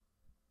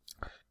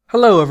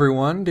Hello,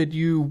 everyone. Did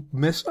you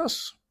miss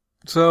us?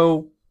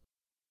 So,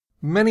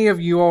 many of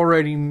you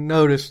already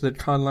noticed that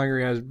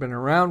Conlangery has been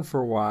around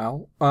for a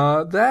while.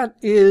 That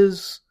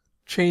is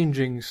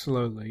changing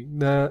slowly.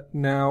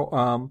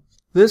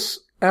 This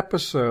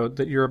episode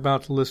that you're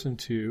about to listen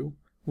to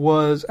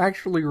was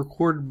actually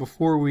recorded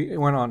before we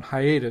went on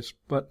hiatus,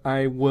 but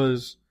I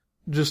was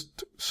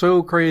just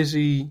so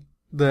crazy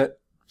that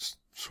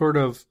sort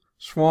of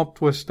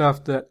swamped with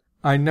stuff that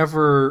I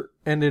never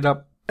ended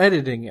up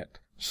editing it.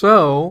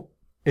 So,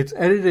 it's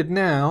edited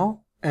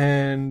now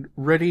and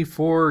ready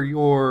for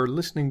your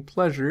listening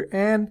pleasure,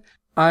 and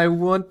I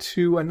want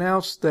to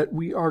announce that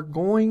we are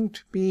going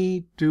to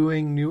be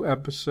doing new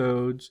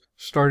episodes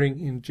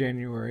starting in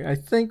January. I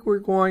think we're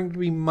going to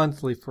be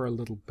monthly for a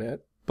little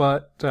bit,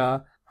 but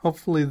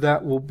hopefully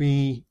that will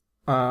be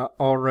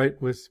all right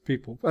with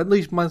people. At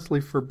least monthly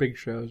for big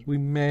shows. We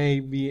may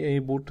be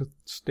able to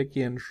stick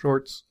in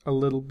shorts a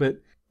little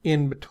bit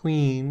in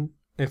between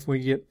if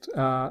we get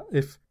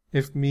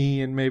if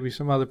me and maybe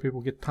some other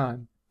people get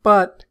time.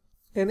 But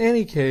in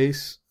any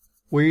case,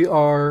 we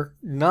are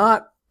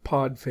not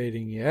pod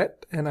fading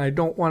yet, and I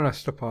don't want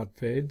us to pod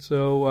fade,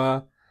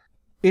 so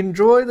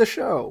enjoy the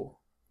show.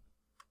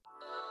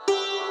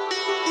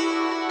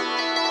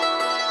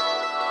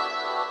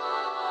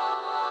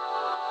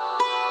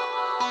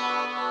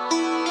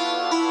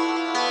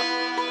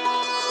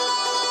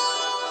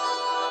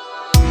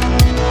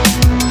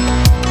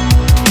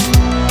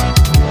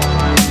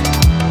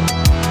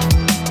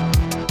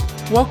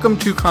 Welcome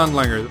to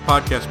Conlangery, the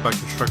podcast about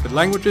constructed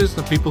languages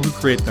and the people who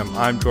create them.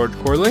 I'm George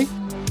Corley.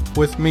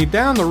 With me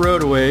down the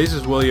road a ways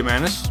is William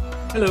Annis.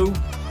 Hello.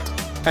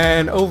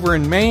 And over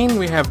in Maine,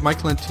 we have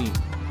Mike Lentine.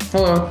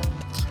 Hello.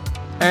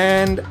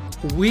 And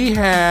we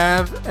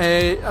have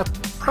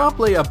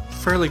probably a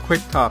fairly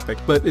quick topic,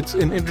 but it's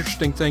an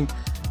interesting thing.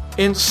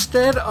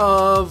 Instead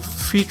of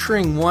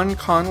featuring one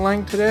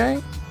conlang today,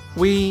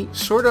 we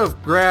sort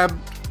of grabbed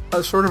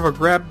a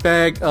grab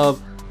bag of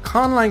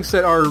conlangs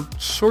that are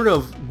sort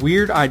of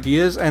weird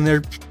ideas, and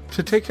they're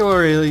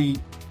particularly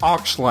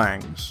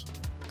auxlangs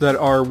that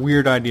are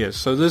weird ideas.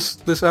 So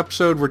this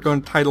episode we're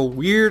going to title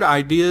Weird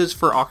Ideas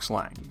for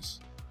Auxlangs.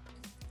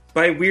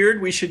 By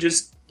weird, we should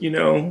just,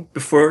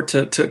 before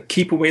to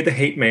keep away the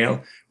hate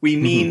mail, we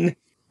mean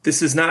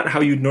this is not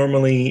how you'd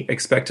normally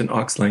expect an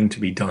auxlang to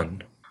be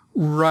done.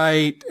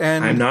 Right,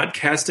 and I'm not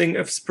casting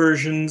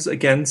aspersions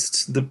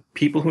against the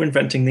people who are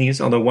inventing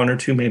these, although one or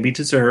two maybe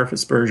deserve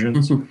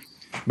aspersions.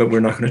 But we're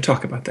not going to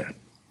talk about that.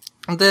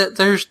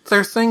 There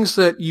are things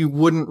that you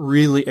wouldn't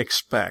really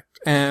expect.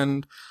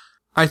 And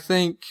I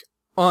think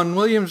on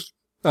William's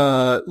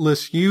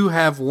list, you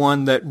have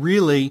one that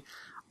really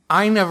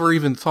I never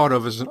even thought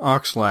of as an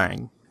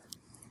auxlang.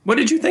 What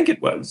did you think it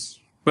was?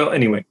 Well,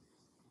 anyway.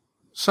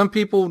 Some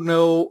people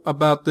know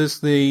about this,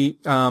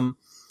 John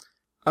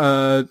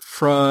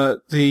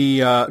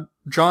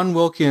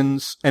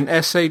Wilkins, An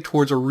Essay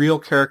Towards a Real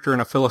Character in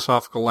a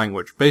Philosophical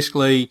Language.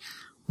 Basically,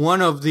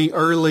 one of the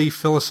early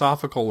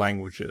philosophical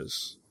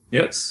languages.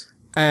 Yes.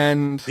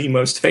 And the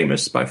most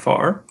famous by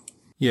far.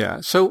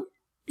 Yeah. So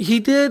he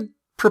did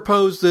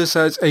propose this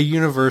as a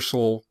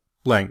universal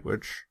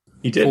language.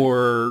 He did.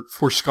 For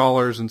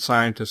scholars and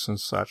scientists and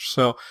such.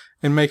 So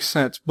it makes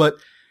sense. But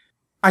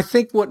I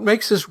think what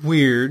makes this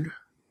weird,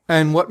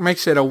 and what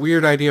makes it a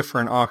weird idea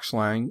for an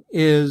auxlang,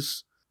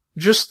 is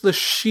just the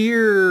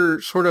sheer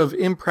sort of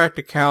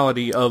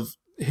impracticality of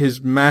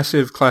his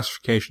massive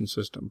classification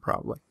system,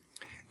 probably.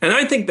 And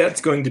I think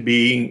that's going to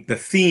be the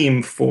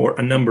theme for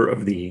a number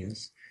of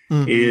these,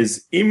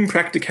 is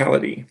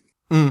impracticality.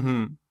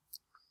 Mm-hmm.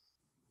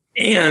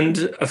 And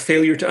a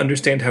failure to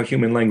understand how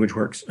human language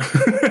works.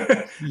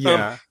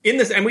 Yeah. In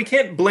this, and we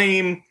can't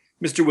blame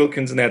Mr.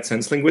 Wilkins in that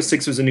sense.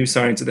 Linguistics was a new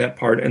science at that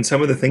part, and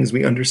some of the things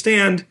we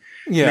understand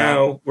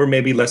now were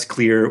maybe less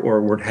clear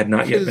or had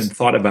not yet been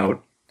thought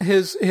about.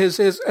 His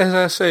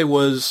essay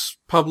was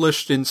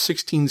published in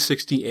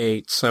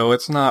 1668, so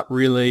it's not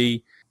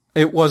really,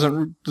 it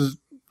wasn't,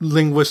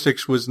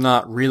 linguistics was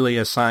not really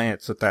a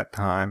science at that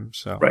time.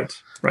 So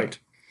Right.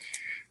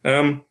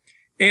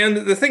 And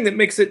the thing that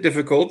makes it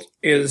difficult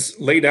is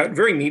laid out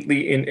very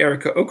neatly in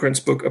Erica Okrant's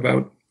book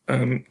about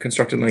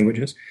constructed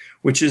languages,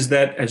 which is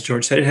that, as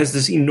George said, it has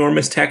this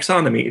enormous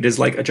taxonomy. It is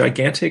like a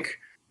gigantic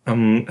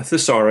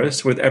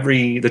thesaurus with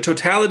the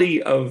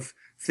totality of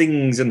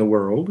things in the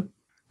world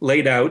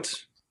laid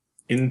out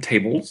in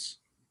tables.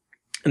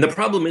 And the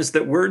problem is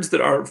that words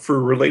that are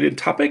for related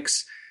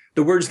topics,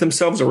 the words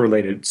themselves are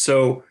related.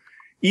 So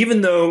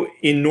even though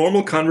in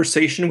normal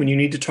conversation, when you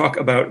need to talk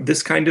about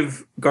this kind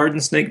of garden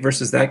snake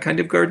versus that kind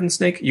of garden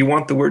snake, you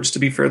want the words to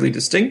be fairly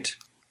distinct.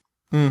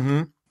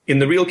 Mm-hmm. In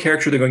the real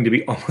character, they're going to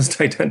be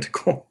almost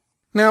identical.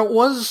 Now,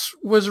 was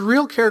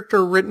real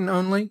character written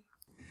only?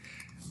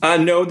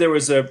 No, there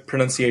was a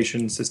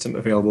pronunciation system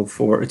available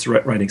for its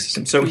writing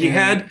system. So he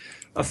had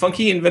a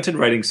funky invented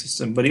writing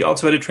system, but he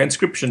also had a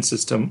transcription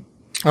system.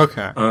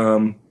 Okay.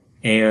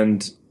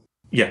 And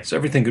yes,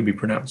 everything could be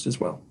pronounced as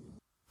well.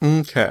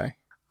 Okay.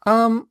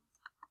 I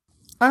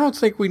don't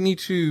think we need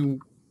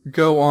to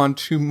go on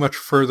too much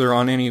further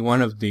on any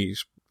one of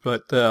these.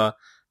 But,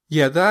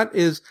 yeah, that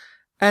is,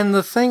 and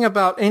the thing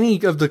about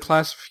any of the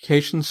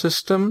classification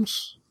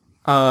systems,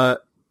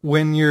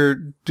 when you're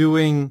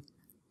doing,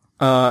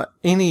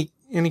 any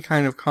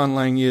kind of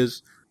conlang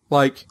is,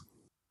 like,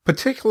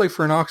 particularly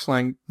for an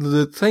auxlang,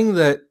 the thing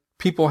that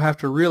people have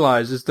to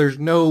realize is there's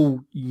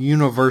no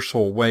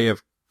universal way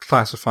of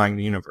classifying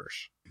the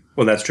universe.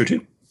 Well, that's true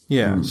too.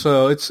 Yeah,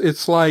 so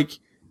it's like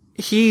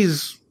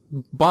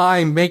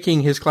by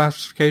making his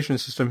classification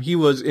system, he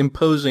was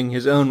imposing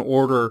his own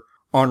order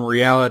on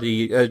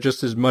reality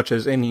just as much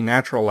as any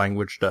natural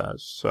language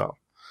does, so.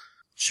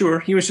 Sure,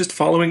 he was just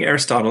following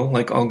Aristotle,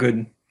 like all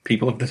good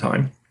people of the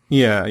time.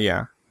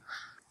 Yeah.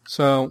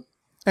 So,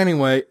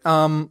 anyway,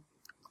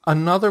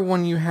 another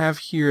one you have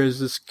here is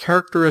this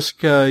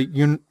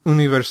Characteristica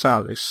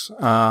Universalis.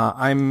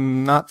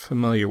 I'm not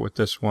familiar with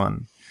this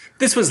one.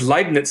 This was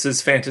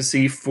Leibniz's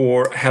fantasy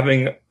for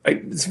having,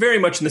 it's very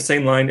much in the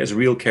same line as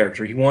real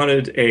character. He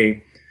wanted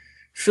a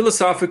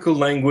philosophical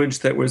language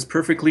that was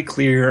perfectly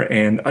clear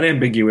and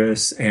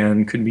unambiguous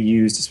and could be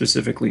used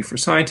specifically for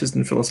scientists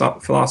and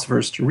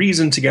philosophers to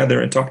reason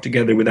together and talk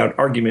together without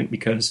argument,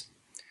 because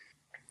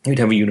you'd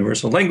have a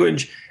universal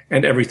language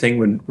and everything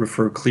would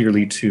refer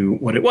clearly to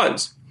what it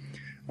was.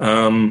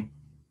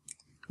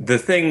 The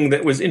thing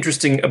that was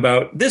interesting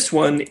about this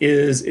one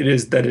is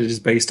that it is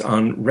based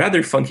on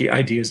rather funky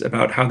ideas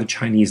about how the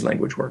Chinese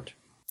language worked.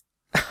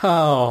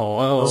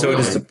 Oh. So it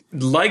is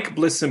like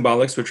Bliss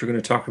Symbolics, which we're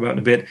going to talk about in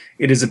a bit.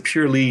 It is a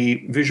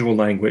purely visual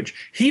language.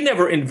 He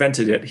never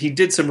invented it. He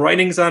did some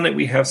writings on it.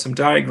 We have some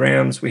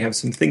diagrams. We have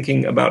some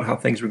thinking about how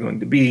things were going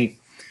to be,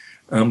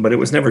 but it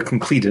was never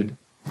completed.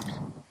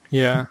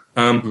 Yeah.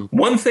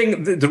 One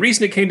thing, the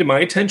reason it came to my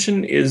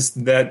attention is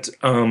that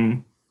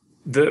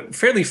the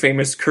fairly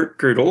famous Kurt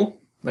Gödel,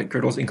 like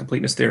Gödel's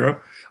incompleteness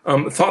theorem,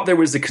 thought there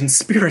was a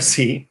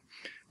conspiracy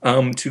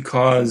to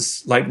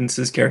cause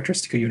Leibniz's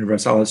Characteristica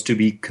Universalis to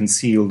be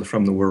concealed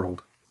from the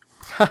world.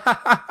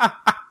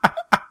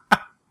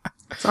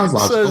 Sounds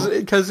logical.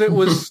 Because it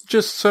was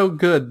just so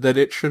good that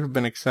it should have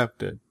been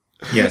accepted.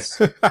 Yes.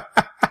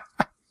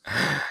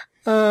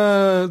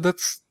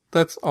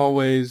 That's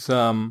always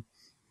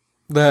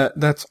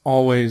that's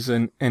always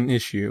an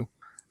issue.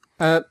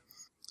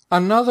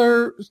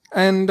 Another,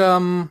 and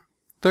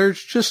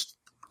there's just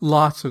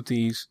lots of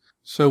these.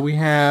 So we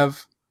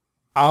have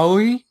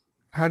Aoi.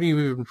 How do you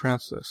even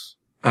pronounce this?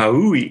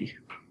 Aoi.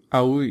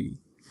 Aoi.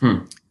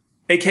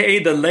 AKA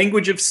the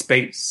language of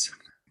space.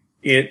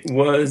 It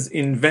was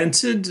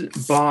invented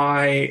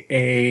by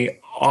a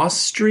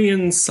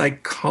Austrian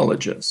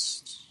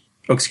psychologist.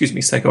 Oh, excuse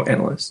me,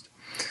 psychoanalyst.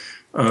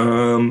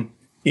 In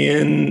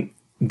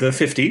the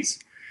 50s.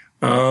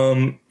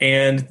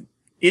 And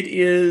it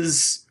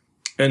is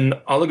an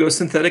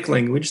oligosynthetic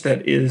language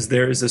that is,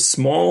 there is a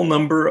small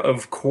number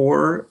of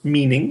core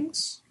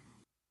meanings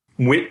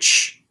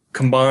which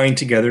combine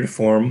together to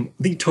form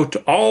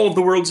all of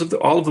the words of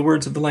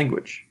the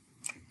language.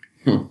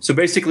 So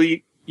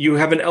basically, you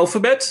have an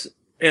alphabet,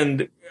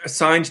 and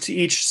assigned to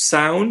each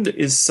sound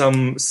is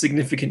some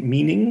significant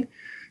meaning.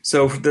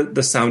 So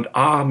the sound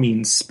ah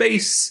means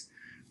space.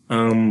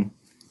 The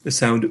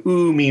sound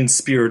u means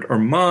spirit or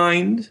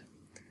mind.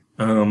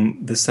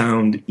 The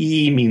sound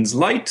e means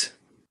light.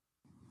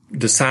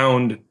 The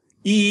sound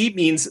e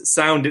means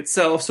sound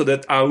itself, so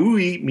that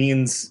aui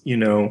means,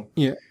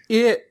 Yeah.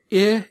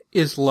 I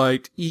is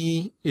light,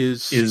 e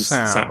is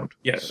sound.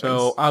 Yeah.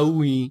 So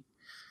aui.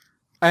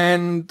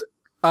 And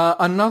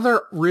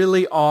another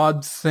really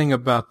odd thing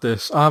about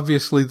this,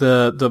 obviously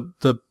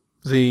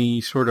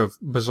the sort of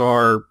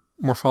bizarre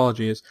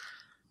morphology is,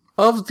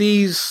 of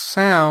these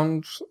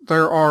sounds,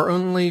 there are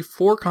only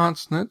 4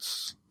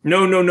 consonants.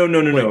 No.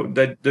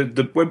 The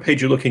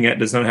webpage you're looking at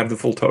does not have the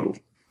full total.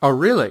 Oh,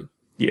 really?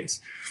 Yes.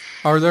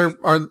 Are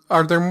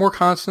there more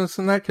consonants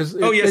than that? Yes.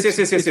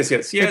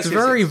 It's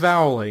very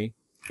vowely.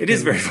 It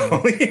is very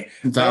vowely.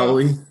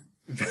 Vowely.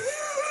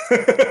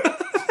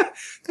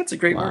 That's a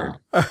great word.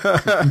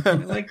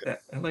 I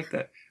like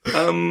that.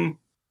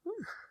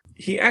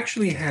 He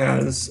actually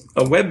has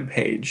a web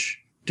page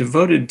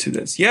devoted to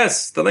this.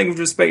 Yes, the language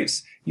of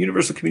space,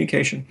 universal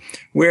communication,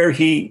 where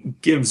he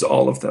gives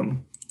all of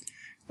them.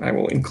 I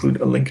will include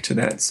a link to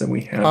that so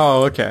we have.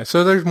 Oh, okay.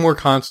 So there's more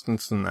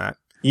constants than that.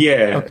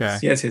 Yeah. Okay.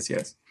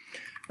 Yes.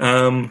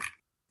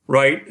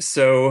 Right.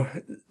 So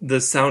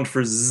the sound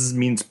for z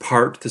means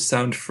part. The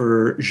sound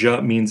for j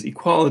means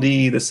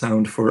equality. The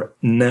sound for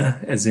n,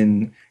 as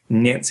in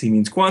Nancy,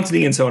 means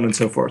quantity, and so on and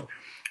so forth.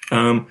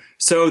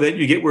 So that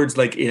you get words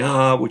like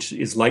ia, which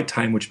is light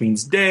time, which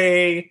means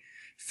day.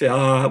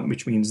 Fea,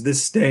 which means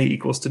this day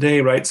equals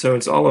today. Right. So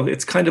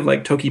it's kind of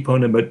like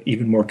Tokipona, but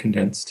even more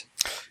condensed.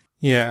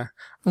 Yeah.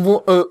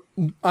 Well,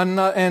 and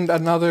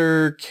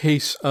another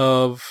case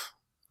of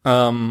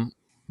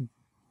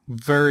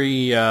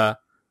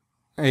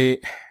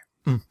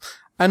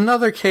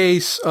another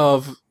case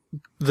of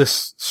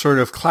this sort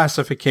of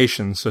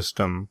classification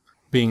system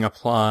being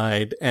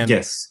applied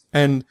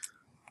and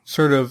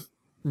sort of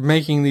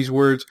making these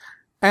words.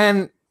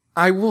 And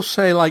I will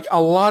say, like,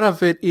 a lot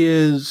of it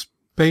is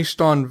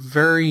based on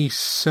very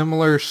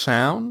similar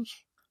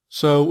sounds.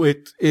 So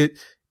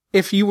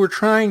if you were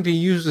trying to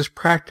use this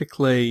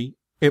practically,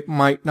 it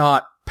might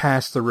not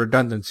pass the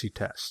redundancy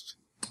test.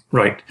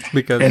 Right.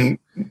 And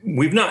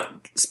we've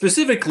not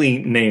specifically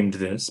named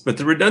this, but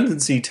the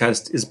redundancy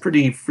test is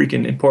pretty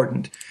freaking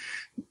important.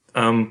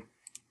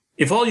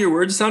 If all your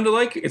words sound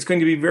alike, it's going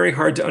to be very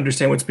hard to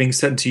understand what's being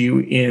said to you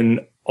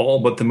in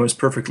all but the most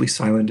perfectly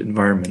silent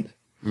environment.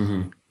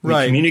 Mm-hmm.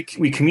 Right.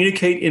 We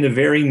communicate in a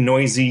very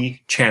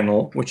noisy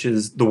channel, which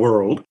is the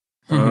world.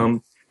 Mm-hmm.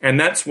 And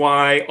that's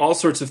why all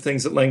sorts of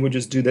things that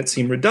languages do that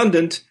seem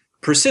redundant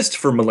persist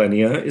for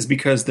millennia, is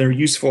because they're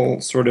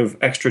useful sort of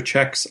extra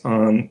checks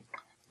on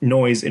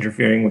noise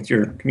interfering with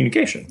your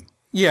communication.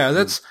 Yeah,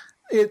 that's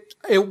it.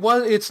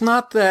 It's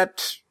not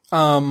that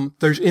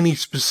there's any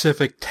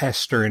specific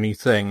test or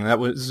anything. That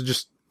was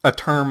just a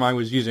term I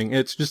was using.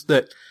 It's just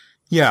that,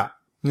 yeah,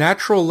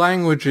 natural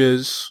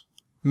languages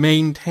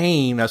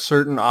maintain a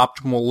certain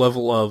optimal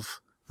level of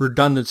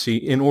redundancy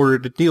in order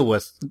to deal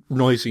with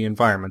noisy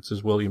environments,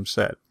 as William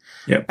said.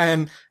 Yep.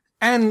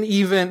 And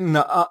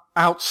even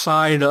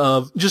outside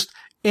of just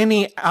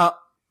any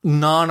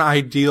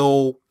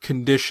non-ideal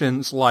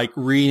conditions, like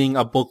reading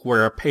a book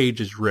where a page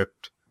is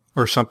ripped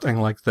or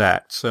something like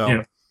that.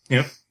 So,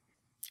 yeah.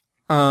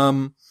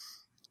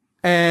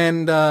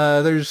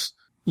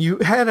 You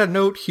had a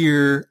note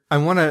here. I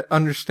want to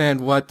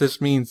understand what this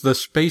means. The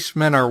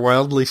spacemen are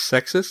wildly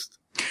sexist?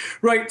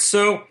 Right.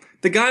 So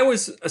the guy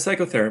was a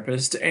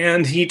psychotherapist,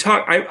 and he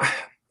talked.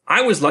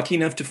 I was lucky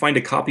enough to find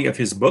a copy of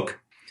his book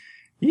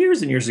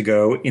years and years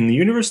ago in the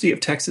University of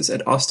Texas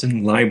at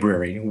Austin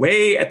Library.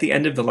 Way at the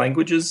end of the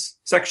languages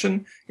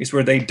section is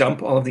where they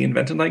dump all of the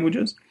invented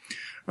languages.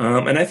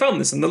 And I found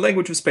this in The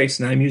Language of Space,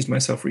 and I amused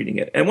myself reading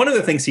it. And one of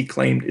the things he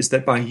claimed is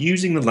that by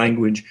using the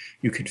language,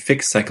 you could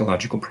fix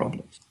psychological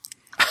problems.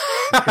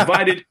 It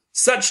provided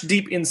such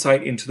deep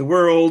insight into the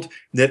world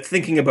that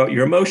thinking about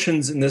your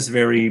emotions in this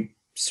very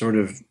sort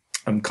of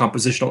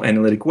compositional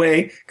analytic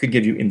way could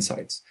give you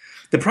insights.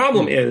 The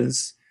problem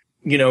is,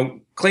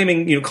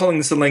 calling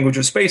this the language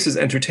of space is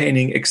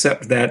entertaining,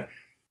 except that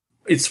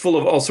it's full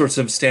of all sorts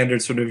of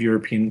standard sort of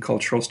European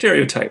cultural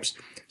stereotypes.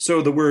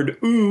 So the word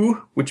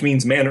 "u," which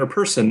means man or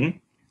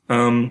person,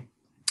 the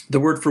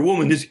word for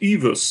woman is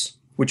 "ivus,"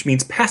 which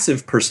means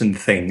passive person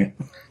thing.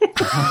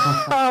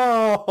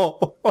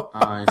 Oh,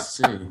 I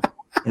see.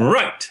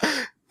 Right.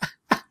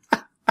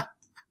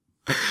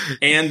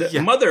 And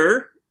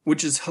mother,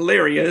 which is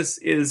hilarious,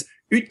 is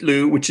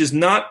 "utlu," which is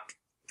not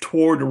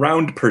toward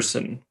round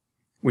person,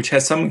 which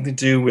has something to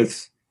do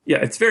with,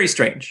 it's very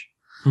strange.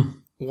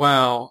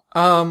 Wow.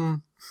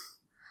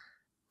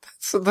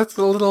 That's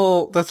a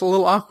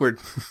little awkward.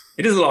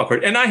 It is a little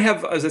awkward. And I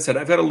have, as I said,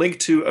 I've got a link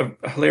to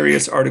a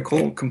hilarious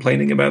article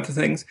complaining about the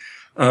things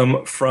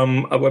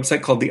from a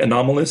website called The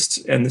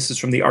Anomalist, and this is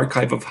from the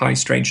Archive of High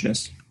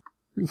Strangeness.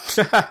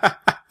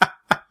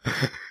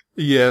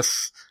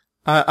 Yes.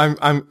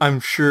 I'm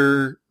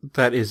sure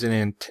that is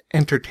an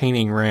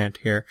entertaining rant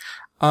here.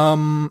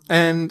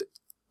 And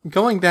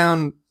going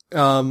down,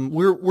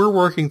 we're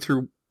working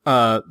through,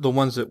 the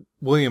ones that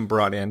William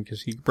brought in,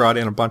 because he brought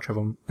in a bunch of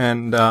them.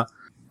 And,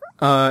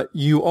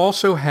 you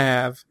also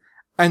have,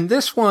 and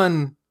this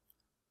one,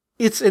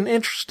 it's an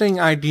interesting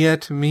idea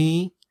to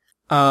me.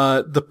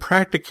 The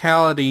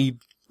practicality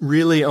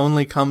really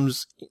only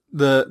comes,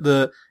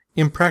 the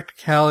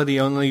impracticality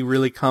only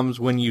really comes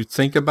when you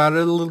think about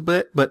it a little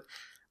bit, but,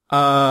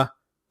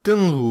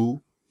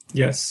 Denghu.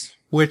 Yes.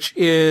 Which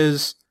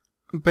is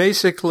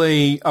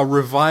basically a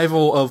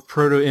revival of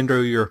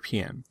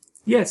Proto-Indo-European.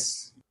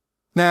 Yes.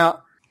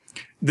 Now,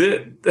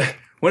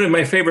 one of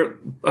my favorite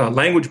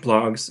language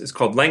blogs is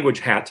called Language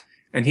Hat,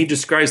 and he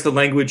describes the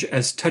language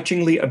as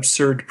touchingly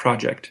absurd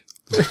project.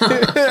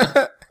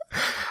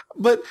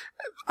 But,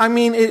 I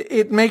mean,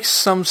 it makes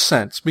some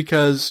sense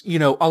because,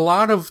 a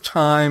lot of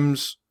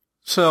times,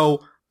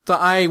 so the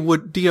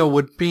idea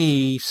would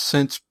be,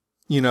 since,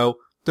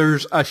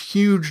 there's a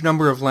huge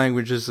number of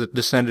languages that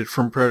descended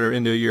from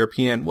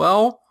Proto-Indo-European,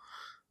 well,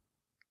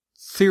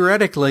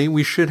 theoretically,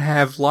 we should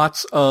have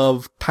lots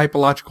of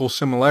typological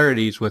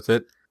similarities with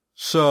it.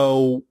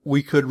 So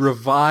we could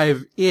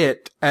revive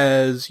it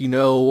as, an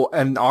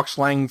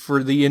auxlang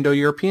for the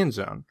Indo-European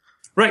zone.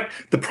 Right.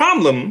 The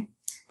problem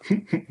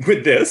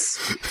with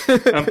this,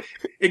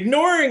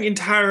 ignoring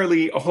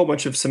entirely a whole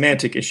bunch of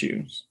semantic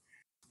issues,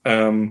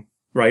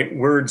 right?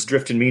 Words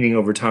drift in meaning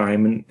over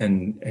time,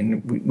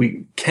 and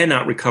we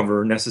cannot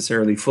recover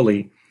necessarily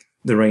fully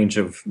the range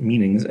of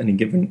meanings any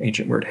given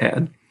ancient word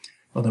had,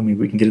 although maybe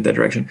we can get in that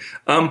direction.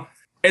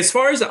 As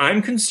far as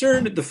I'm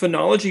concerned, the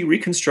phonology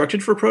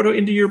reconstructed for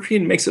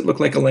Proto-Indo-European makes it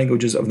look like the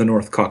languages of the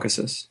North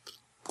Caucasus.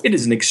 It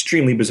is an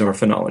extremely bizarre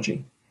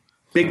phonology.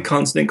 Big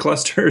consonant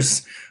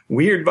clusters,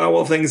 weird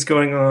vowel things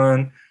going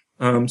on,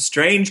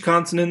 strange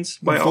consonants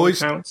by all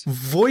accounts.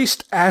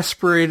 Voiced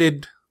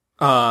aspirated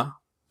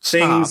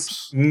things,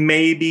 stops.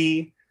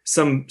 Maybe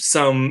some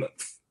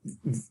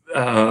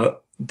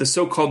the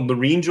so-called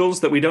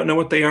laryngals that we don't know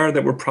what they are,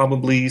 that were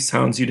probably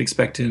sounds you'd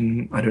expect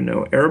in, I don't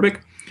know,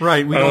 Arabic.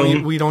 Right.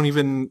 We don't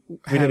even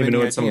know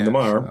what some of them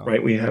are. So.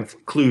 Right. We have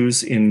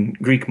clues in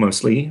Greek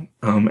mostly,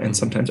 and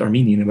sometimes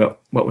Armenian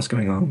about what was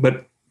going on.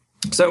 But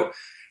so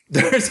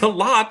there's a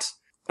lot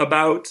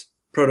about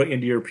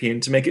Proto-Indo-European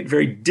to make it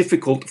very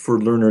difficult for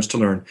learners to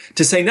learn.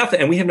 To say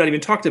nothing, and we have not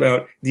even talked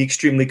about the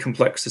extremely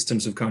complex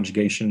systems of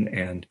conjugation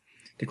and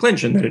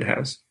declension that it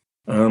has.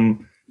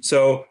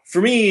 So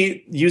for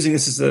me, using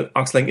this as an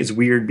Auxlang is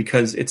weird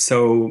because it's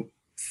so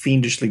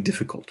fiendishly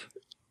difficult.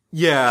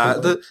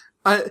 Yeah,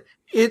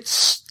 it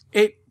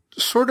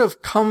sort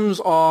of comes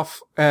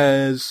off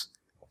as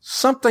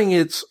something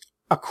it's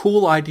a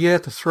cool idea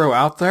to throw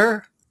out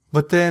there,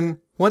 but then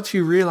once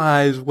you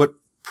realize what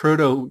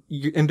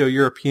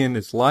Proto-Indo-European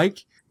is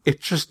like,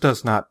 it just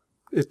does not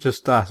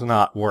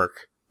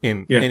work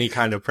in any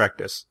kind of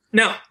practice.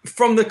 Now,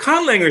 from the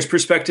Conlangers'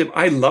 perspective,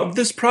 I love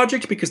this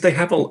project because they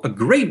have a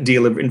great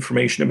deal of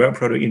information about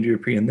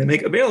Proto-Indo-European they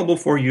make available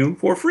for you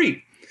for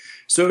free.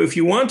 So if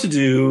you want to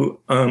do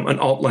an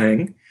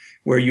alt-lang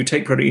where you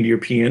take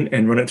Proto-Indo-European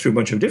and run it through a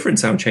bunch of different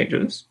sound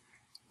changes,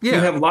 you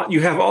have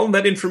all of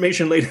that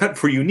information laid out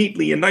for you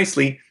neatly and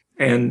nicely,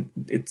 and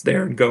it's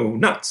there. Go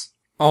nuts.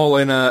 All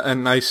in a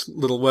nice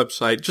little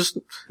website. Just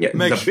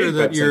make sure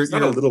that you're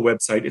not a little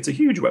website; it's a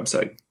huge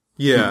website.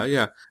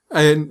 Yeah,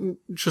 and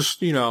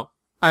just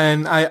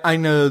and I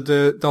know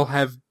they'll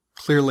have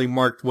clearly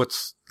marked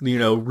what's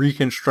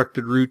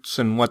reconstructed roots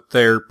and what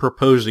they're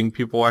proposing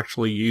people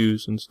actually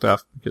use and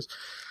stuff, because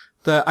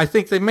I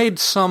think they made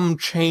some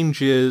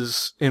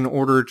changes in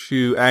order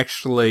to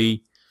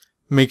actually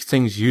make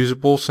things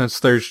usable, since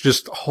there's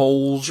just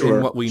holes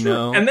in what we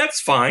know. And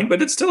that's fine,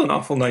 but it's still an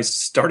awful nice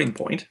starting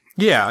point.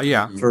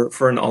 Yeah.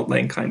 For an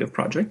alt-lang kind of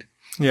project.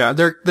 Yeah,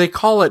 they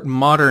call it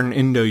modern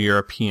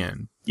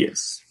Indo-European.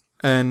 Yes.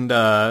 And,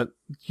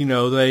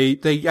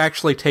 they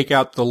actually take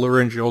out the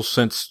laryngeals,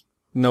 since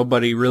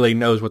nobody really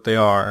knows what they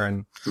are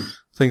and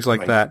things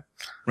like that.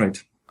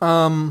 Right.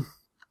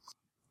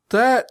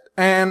 That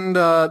and,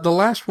 the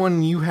last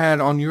one you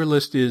had on your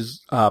list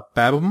is,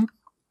 Babam.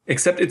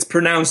 Except it's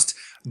pronounced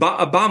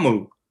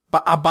Ba'abamu.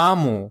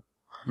 Ba'abamu.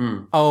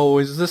 Oh,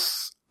 is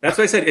this? That's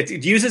what I said.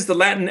 It uses the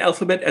Latin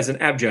alphabet as an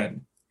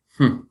abjad.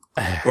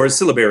 Or a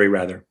syllabary,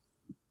 rather.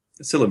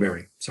 A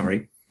syllabary,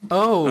 sorry.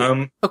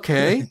 Oh,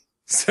 okay.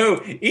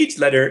 So each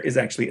letter is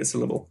actually a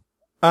syllable.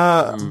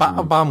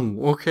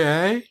 Ba'abamu,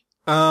 okay.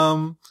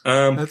 And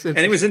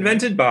it was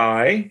invented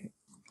by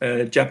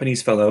a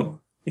Japanese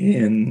fellow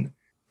he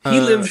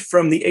lived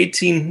from the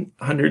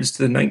 1800s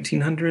to the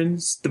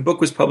 1900s. The book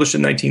was published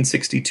in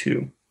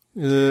 1962.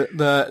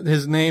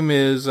 His name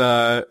is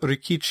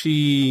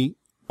Rikichi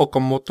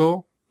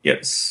Okamoto.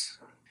 Yes.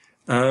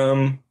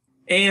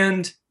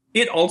 And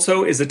it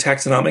also is a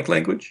taxonomic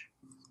language.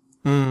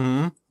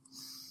 Mm-hmm.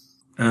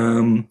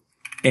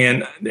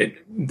 And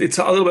it's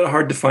a little bit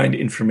hard to find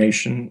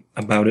information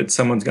about it.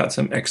 Someone's got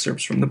some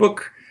excerpts from the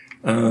book,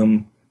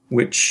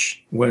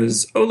 which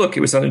was, it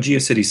was on a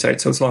GeoCities site,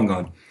 so it's long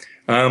gone.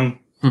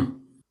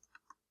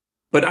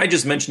 But I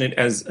just mentioned it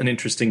as an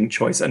interesting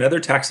choice. Another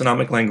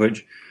taxonomic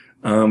language,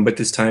 but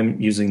this time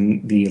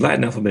using the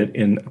Latin alphabet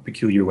in a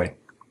peculiar way.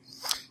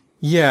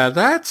 Yeah,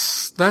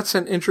 that's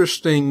an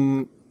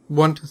interesting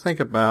one to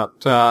think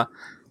about.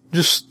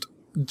 Just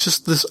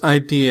this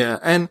idea.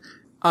 And,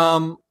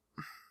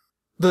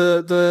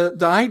 the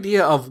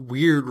idea of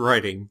weird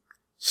writing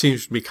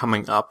seems to be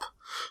coming up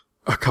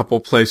a couple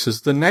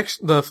places.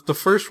 The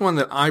first one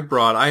that I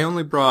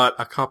only brought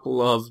a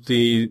couple of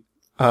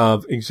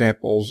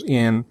examples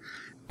in,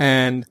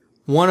 and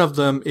one of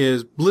them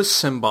is Bliss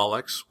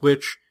Symbolics,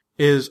 which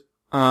is,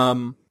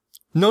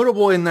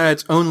 notable in that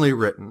it's only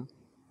written.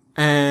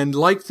 And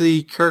like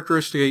the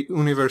Characteristica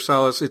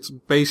Universalis, it's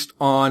based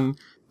on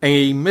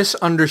a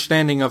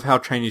misunderstanding of how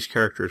Chinese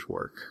characters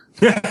work.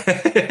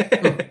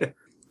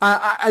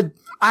 I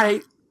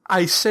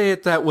say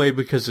it that way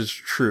because it's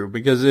true,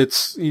 because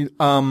it's,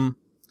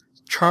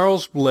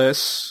 Charles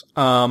Bliss,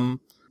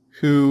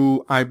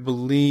 who I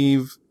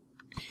believe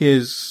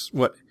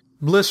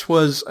Bliss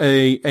was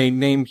a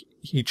name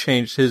he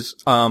changed.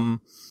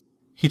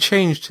 He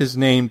changed his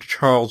name to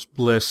Charles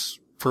Bliss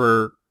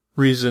for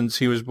reasons.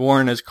 He was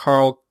born as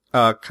Karl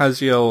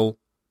Kaziel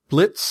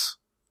Blitz,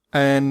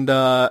 and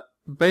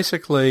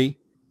basically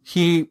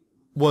he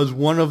was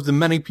one of the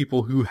many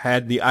people who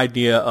had the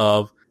idea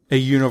of a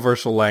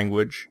universal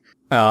language,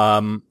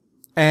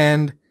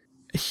 and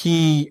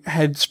he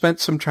had spent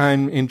some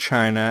time in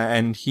China,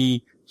 and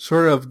he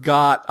sort of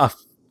got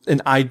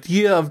an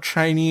idea of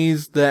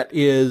Chinese that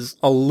is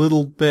a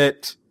little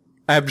bit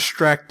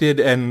abstracted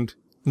and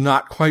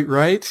not quite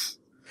right.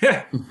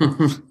 The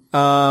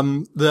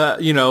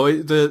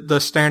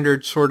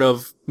standard sort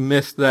of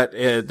myth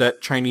that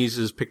Chinese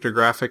is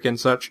pictographic and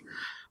such.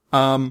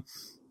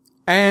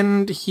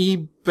 And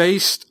he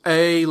based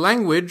a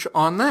language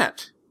on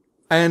that.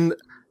 And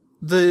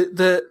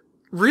the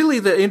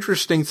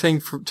interesting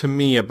thing to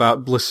me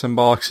about Bliss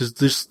Symbolics is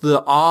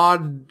the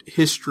odd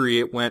history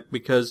it went,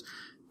 because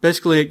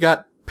basically it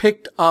got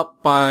picked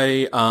up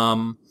by,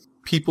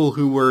 people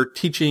who were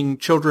teaching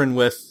children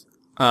with,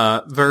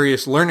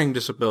 various learning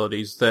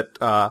disabilities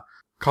that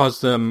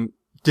cause them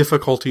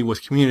difficulty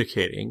with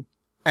communicating.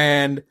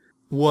 And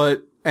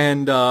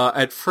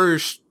at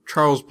first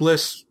Charles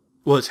Bliss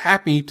was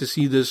happy to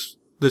see this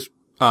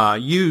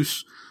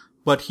use,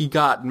 but he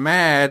got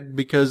mad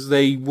because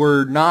they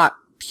were not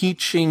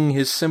teaching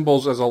his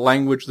symbols as a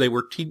language. They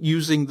were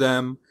using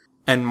them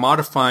and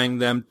modifying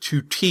them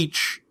to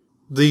teach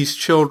these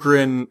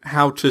children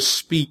how to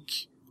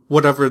speak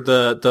whatever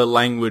the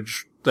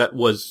language that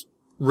was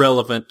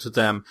relevant to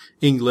them.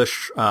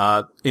 English,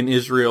 in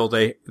Israel,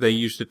 they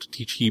used it to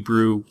teach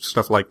Hebrew,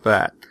 stuff like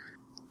that.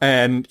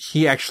 And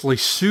he actually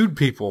sued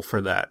people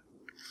for that.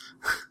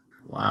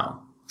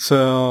 Wow.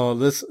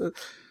 So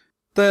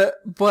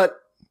but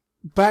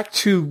back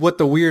to what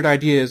the weird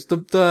idea is.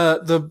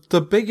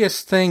 The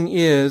biggest thing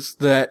is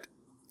that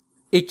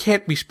it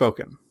can't be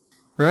spoken,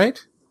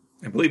 right?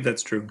 I believe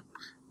that's true.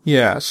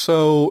 Yeah,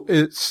 so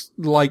it's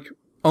like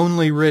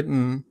only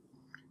written,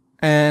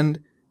 and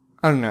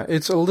I don't know,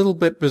 it's a little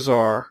bit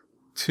bizarre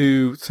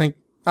to think.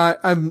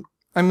 I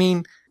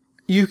mean,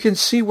 you can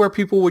see where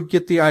people would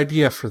get the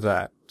idea for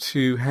that,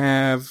 to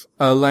have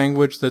a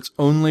language that's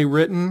only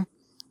written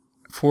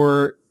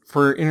for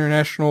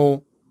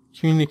international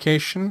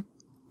communication,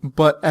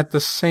 but at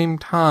the same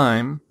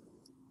time,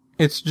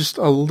 it's just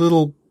a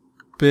little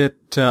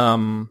bit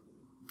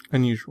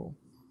unusual.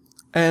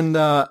 And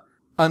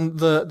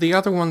the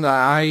other one that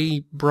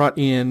I brought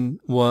in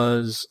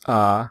was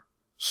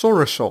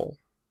Sorosol.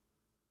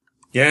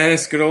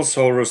 Yes, good old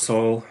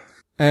Sorosol.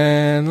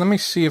 And let me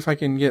see if I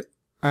can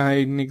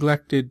I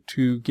neglected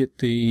to get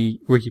the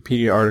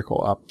Wikipedia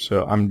article up,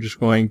 so I'm just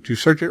going to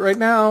search it right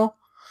now.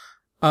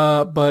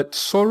 But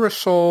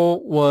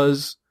Sorosol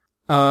was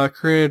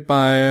created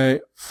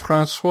by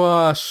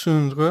François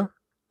Sundre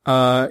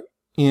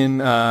in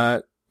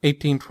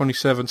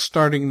 1827,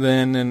 starting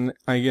then, and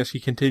I guess he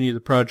continued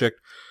the project.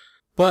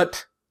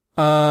 But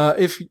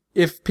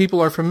if people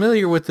are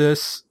familiar with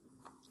this,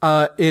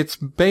 it's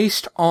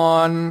based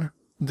on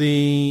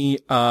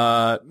the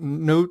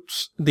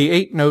notes, the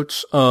 8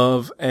 notes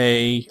of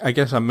a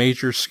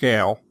major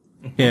scale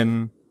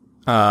in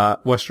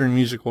Western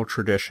musical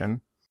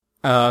tradition.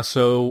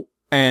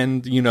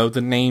 And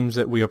the names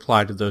that we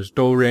apply to those: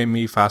 do, re,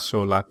 mi, fa,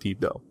 sol, la, ti,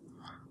 do.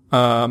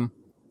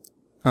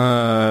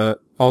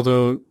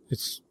 Although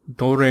it's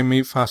do, re,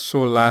 mi, fa,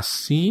 sol, la,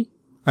 si.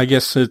 I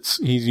guess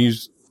he's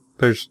used,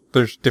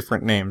 there's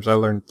different names. I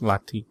learned la,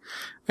 ti.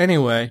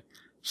 Anyway,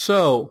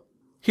 so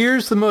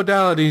here's the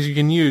modalities you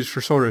can use for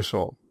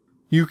Sorosol.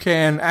 You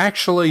can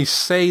actually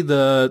say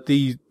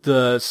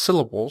the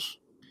syllables.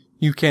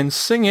 You can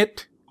sing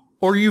it,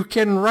 or you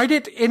can write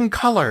it in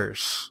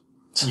colors.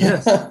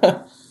 Yes.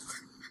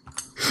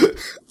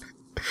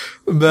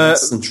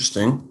 That's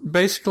interesting.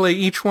 Basically,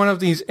 each one of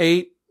these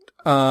 8,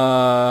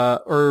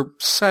 or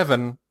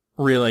 7,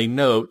 really,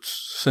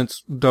 notes,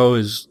 since do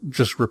is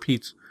just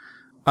repeats,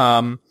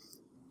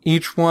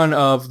 each one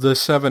of the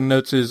 7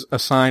 notes is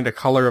assigned a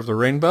color of the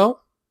rainbow.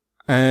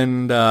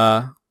 And,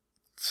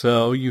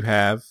 so you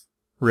have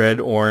red,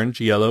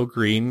 orange, yellow,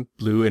 green,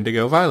 blue,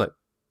 indigo, violet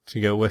to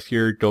go with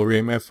your do,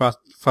 re, mi, fa,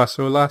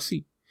 sol, la,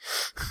 si.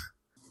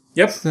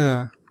 Yep.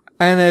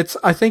 And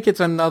I think it's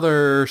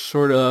another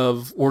sort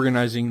of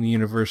organizing the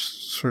universe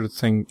sort of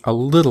thing a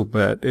little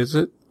bit, is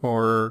it?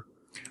 Or?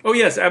 Oh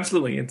yes,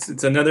 absolutely.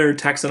 It's another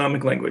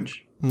taxonomic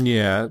language.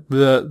 Yeah,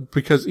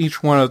 because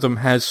each one of them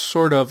has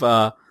sort of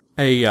a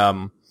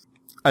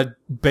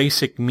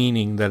basic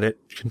meaning that it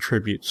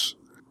contributes.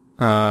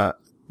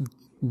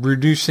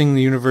 Reducing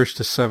the universe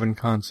to 7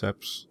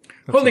 concepts.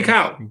 That's Holy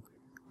cow!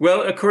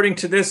 Well, according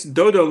to this,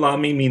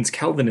 Dodolami means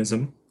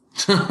Calvinism.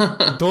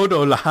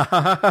 Dodola.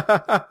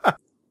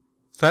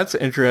 That's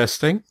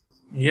interesting.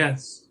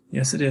 Yes,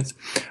 it is.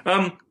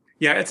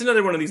 Yeah, it's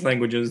another one of these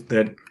languages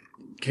that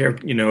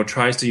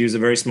tries to use a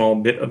very small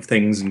bit of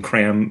things and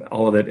cram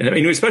all of it. And I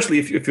mean, especially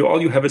if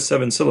all you have is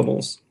 7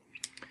 syllables.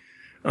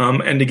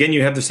 And again,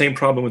 you have the same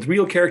problem with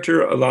real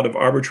character, a lot of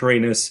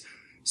arbitrariness,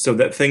 so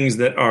that things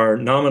that are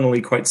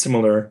nominally quite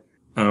similar,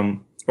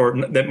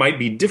 or that might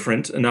be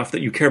different enough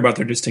that you care about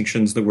their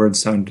distinctions, the words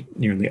sound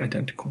nearly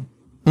identical.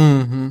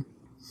 Mm-hmm.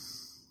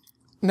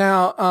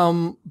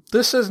 Now,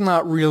 this is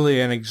not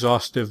really an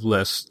exhaustive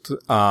list,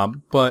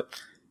 but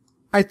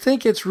I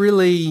think it's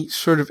really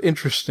sort of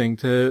interesting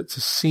to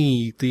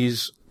see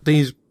these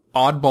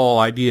oddball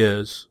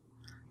ideas.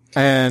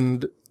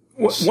 And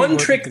one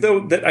trick,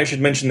 though, that I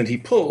should mention that he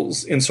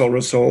pulls in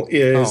Sorosol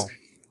is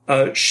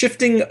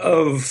shifting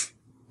of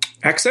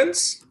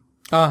accents.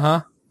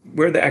 Uh-huh.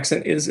 Where the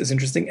accent is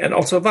interesting, and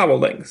also vowel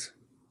length.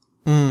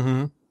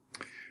 Mm-hmm.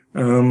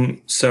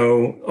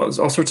 So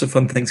all sorts of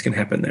fun things can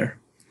happen there.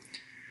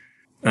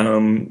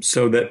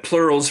 So that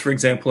plurals, for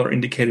example, are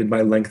indicated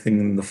by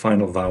lengthening the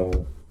final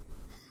vowel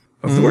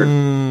of the word.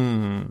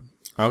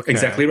 Okay.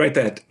 Exactly right,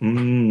 that.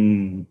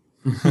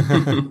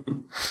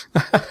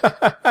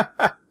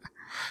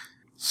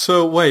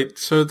 So wait,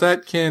 so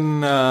that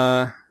can,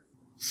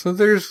 so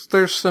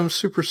there's some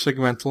super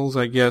segmentals,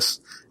 I guess.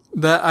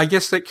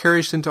 That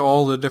carries into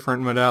all the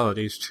different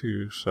modalities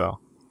too, so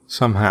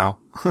somehow.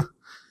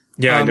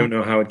 Yeah, I don't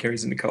know how it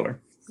carries into color.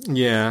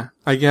 Yeah,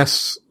 I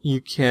guess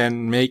you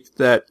can make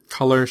that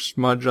color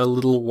smudge a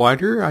little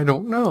whiter. I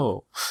don't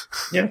know.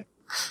 Yeah.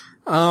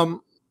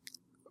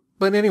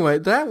 But anyway,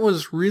 that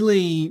was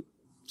really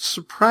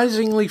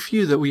surprisingly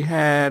few that we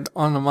had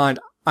on the mind.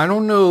 I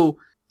don't know.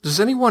 Does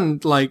anyone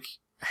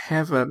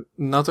have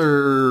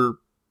another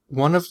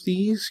one of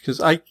these? Cause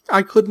I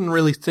couldn't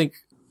really think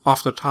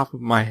off the top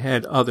of my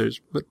head others,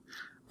 but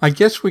I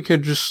guess we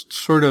could just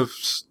sort of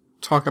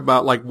talk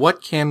about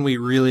what can we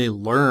really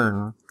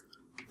learn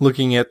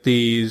looking at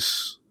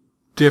these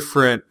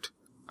different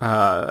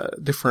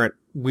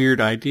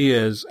weird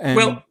ideas,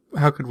 and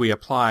how could we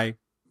apply?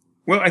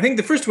 Well, I think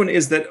the first one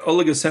is that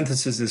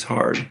oligosynthesis is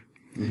hard.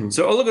 Mm-hmm.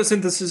 So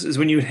oligosynthesis is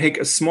when you take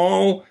a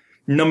small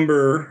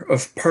number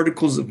of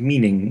particles of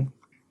meaning,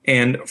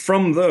 and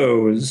from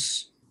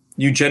those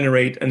you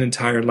generate an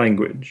entire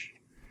language.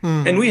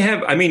 Mm-hmm. And we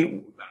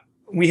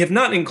have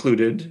not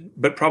included,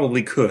 but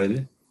probably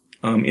could,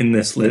 in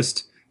this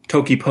list,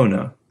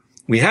 Toki-Pona.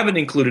 We haven't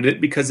included it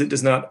because it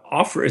does not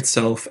offer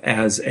itself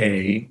as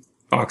a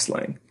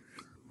Auxlang.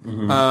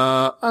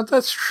 Mm-hmm.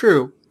 That's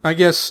true. I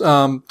guess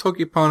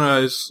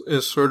Toki-Pona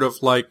is sort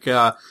of like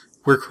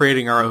we're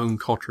creating our own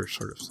culture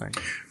sort of thing.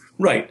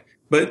 Right.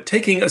 But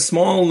taking a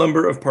small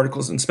number of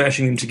particles and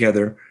smashing them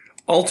together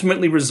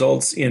ultimately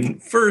results in,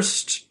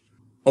 first,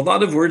 a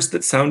lot of words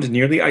that sound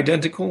nearly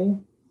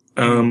identical,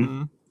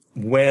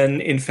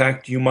 when, in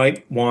fact, you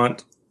might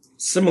want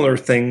similar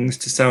things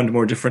to sound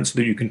more different so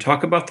that you can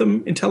talk about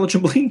them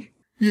intelligibly.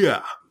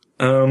 Yeah.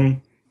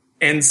 And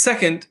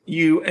second,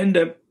 you end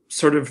up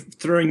sort of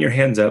throwing your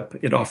hands up,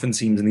 it often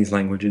seems in these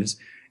languages,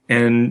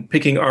 and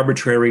picking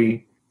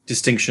arbitrary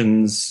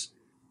distinctions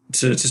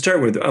to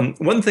start with.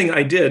 One thing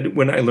I did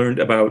when I learned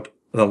about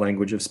the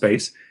language of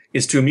space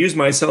is to amuse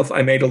myself.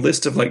 I made a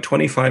list of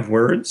 25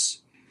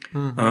 words,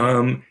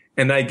 and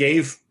I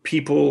gave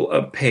people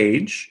a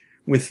page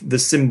with the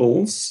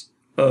symbols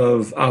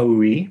of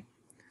Aui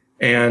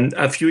and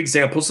a few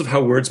examples of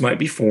how words might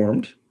be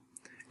formed.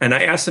 And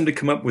I asked them to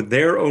come up with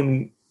their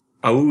own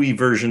Aui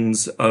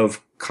versions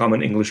of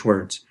common English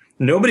words.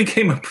 Nobody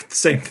came up with the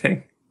same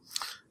thing.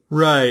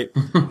 Right.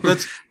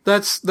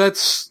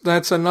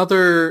 That's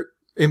another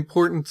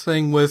important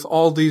thing with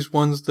all these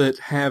ones that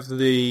have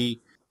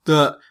the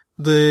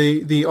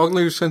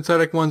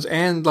oligosynthetic ones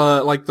and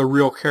the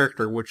real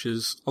character, which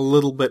is a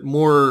little bit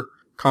more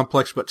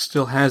complex but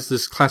still has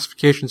this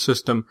classification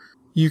system.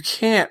 You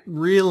can't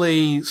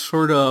really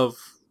sort of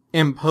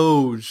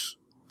impose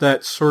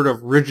that sort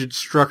of rigid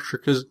structure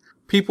because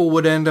people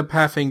would end up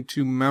having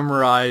to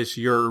memorize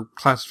your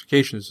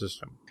classification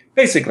system.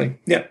 Basically,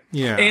 yeah.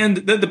 Yeah. And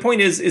the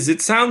point is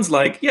it sounds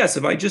like, yes,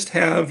 if I just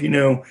have,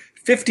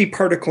 50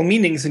 particle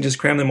meanings and just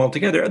cram them all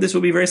together, this will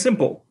be very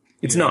simple.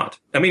 It's not.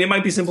 I mean, it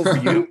might be simple for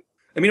you.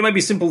 I mean, it might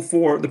be simple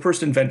for the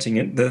person inventing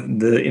it.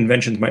 The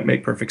inventions might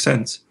make perfect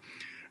sense.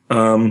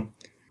 I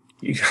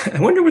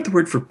wonder what the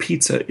word for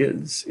pizza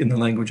is in the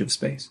language of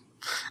space.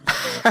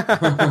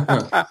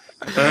 But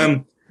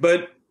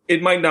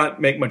it might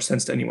not make much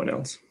sense to anyone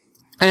else.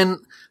 And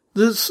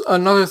this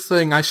another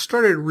thing. I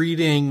started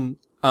reading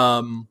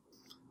Women,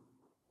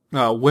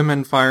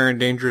 Fire, and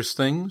Dangerous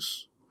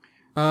Things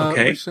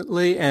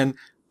recently, and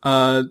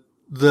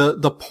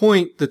the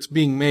point that's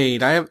being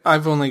made.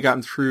 I've only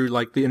gotten through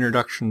the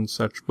introduction and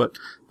such, but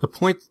the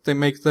point that they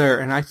make there,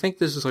 and I think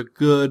this is a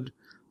good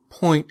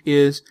point,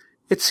 is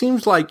it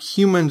seems like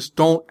humans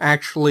don't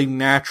actually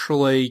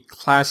naturally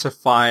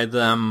classify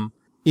them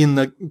in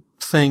the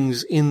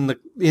things in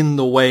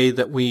the way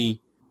that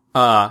we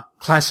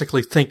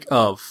classically think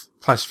of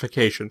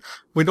classification.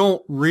 We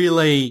don't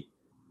really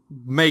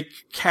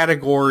make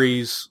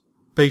categories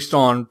based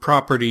on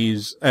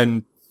properties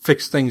and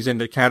fix things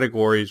into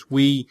categories.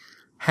 We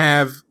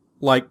have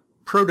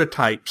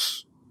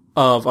prototypes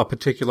of a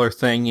particular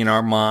thing in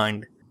our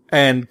mind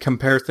and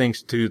compare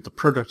things to the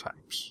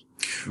prototypes.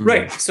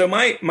 Right. So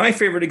my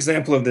favorite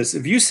example of this,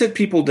 if you sit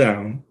people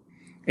down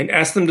and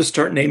ask them to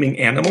start naming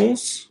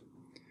animals,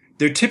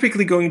 they're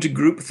typically going to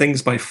group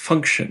things by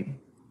function.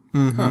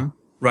 Mm-hmm.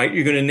 Right?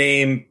 You're going to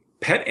name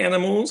pet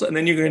animals, and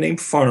then you're going to name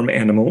farm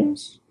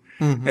animals,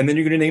 and then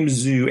you're going to name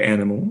zoo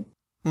animal.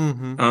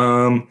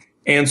 Mm-hmm.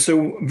 And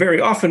so very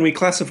often we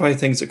classify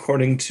things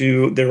according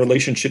to their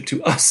relationship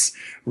to us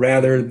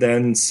rather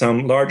than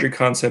some larger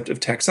concept of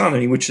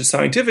taxonomy, which is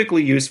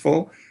scientifically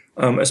useful,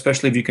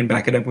 especially if you can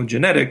back it up with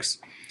genetics.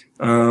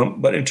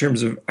 But in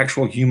terms of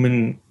actual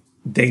human,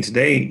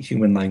 day-to-day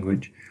human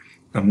language,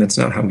 that's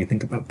not how we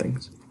think about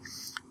things.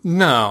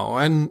 No,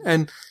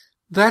 and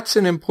that's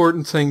an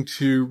important thing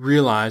to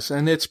realize,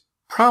 and it's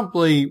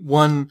probably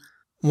one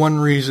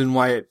reason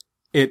why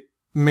it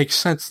makes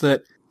sense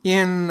that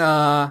in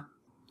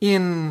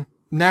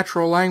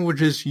natural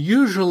languages,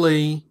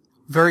 usually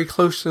very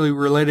closely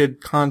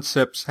related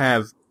concepts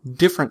have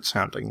different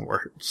sounding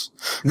words.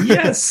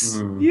 Yes.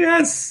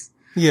 Yes.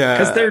 Yeah.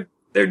 Because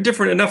they're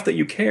different enough that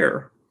you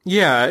care.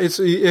 Yeah. It's,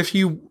 if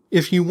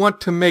you want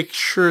to make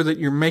sure that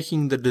you're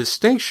making the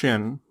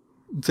distinction,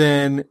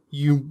 then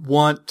you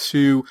want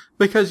to,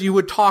 because you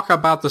would talk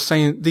about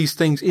these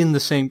things in the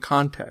same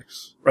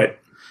context. Right.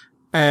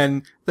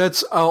 And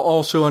that's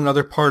also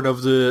another part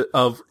of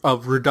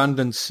of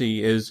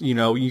redundancy is,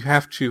 you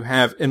have to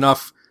have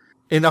enough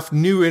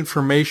new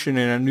information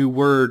in a new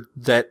word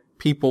that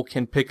people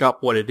can pick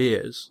up what it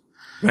is.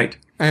 Right.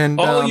 And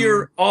all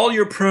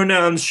your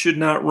pronouns should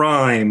not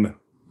rhyme.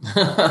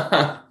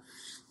 Yeah.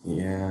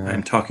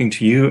 I'm talking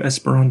to you,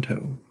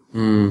 Esperanto.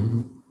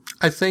 Mm-hmm.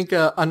 I think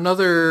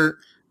another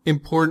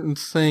important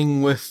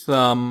thing with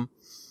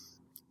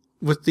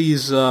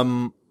these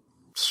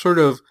sort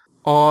of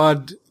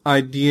odd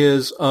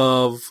ideas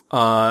of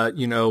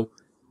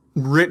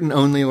written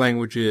only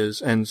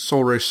languages and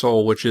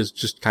Sol-Re-Sol, which is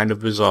just kind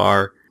of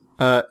bizarre,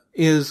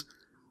 is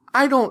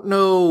I don't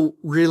know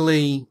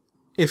really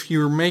if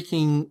you're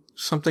making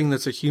something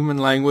that's a human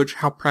language,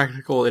 how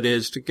practical it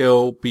is to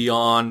go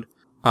beyond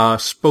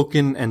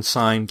spoken and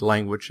signed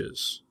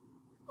languages.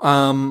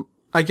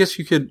 I guess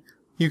you could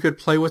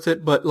play with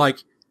it, but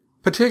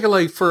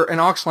particularly for an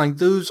Auxlang,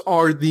 those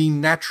are the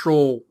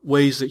natural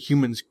ways that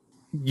humans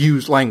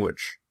use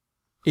language,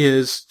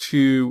 is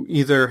to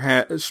either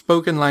have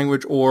spoken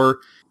language or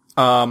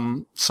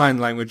sign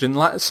language.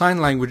 And sign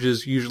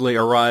languages usually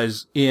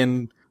arise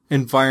in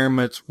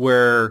environments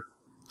where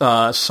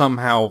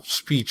somehow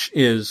speech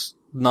is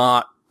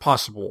not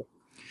possible.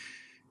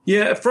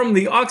 Yeah, from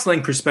the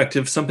Auxlang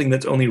perspective, something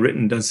that's only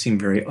written does seem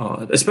very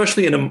odd,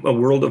 especially in a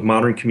world of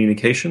modern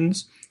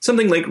communications.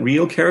 Something like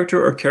real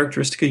character or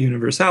characteristica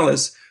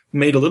universalis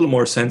made a little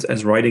more sense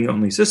as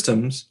writing-only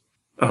systems,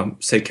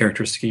 say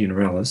characteristica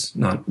universalis,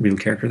 not real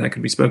character that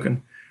could be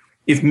spoken.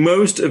 If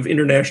most of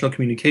international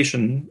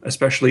communication,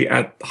 especially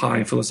at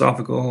high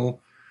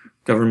philosophical,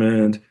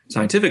 government,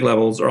 scientific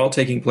levels, are all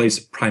taking place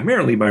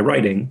primarily by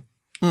writing,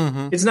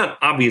 it's not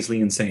obviously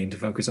insane to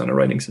focus on a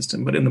writing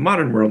system, but in the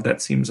modern world,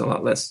 that seems a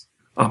lot less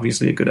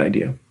obviously a good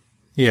idea.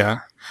 Yeah.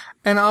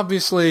 And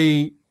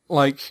obviously,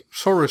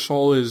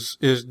 Sol-Re-Sol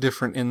is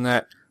different in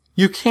that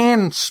you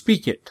can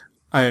speak it,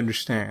 I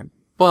understand.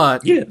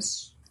 But,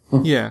 yes.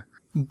 Yeah.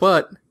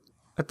 But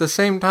at the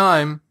same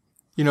time,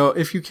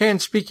 if you can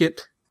speak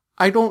it,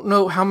 I don't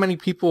know how many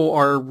people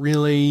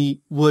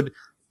would,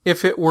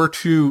 if it were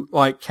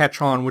to, catch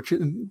on, which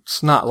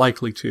it's not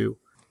likely to.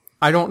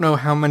 I don't know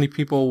how many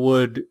people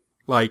would,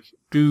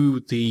 do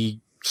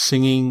the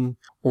singing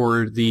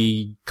or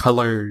the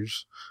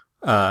colors,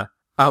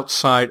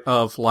 outside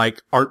of,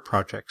 art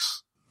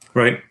projects.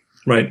 Right.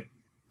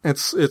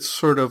 It's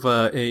sort of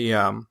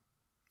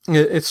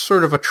it's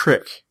sort of a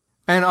trick.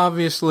 And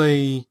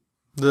obviously,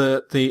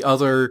 the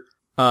other,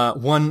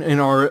 one in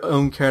our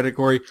own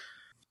category,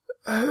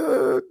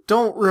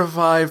 don't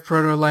revive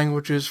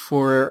proto-languages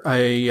for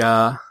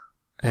an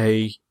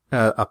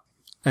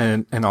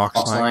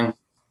Auxlang.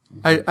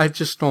 I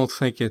just don't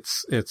think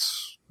it's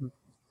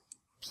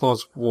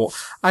plausible.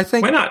 I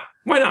think. Why not?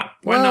 Why not?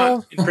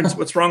 In principle,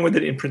 what's wrong with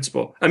it in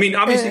principle? I mean,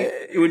 obviously,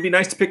 it would be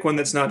nice to pick one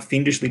that's not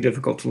fiendishly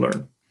difficult to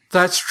learn.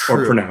 That's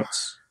true. Or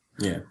pronounce.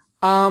 Yeah.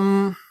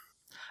 I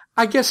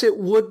guess it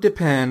would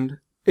depend.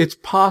 It's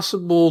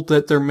possible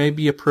that there may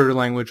be a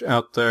proto-language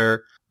out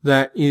there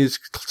that is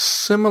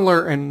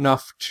similar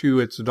enough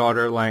to its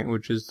daughter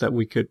languages that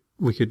we could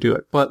do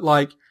it. But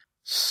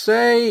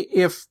say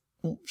if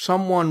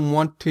someone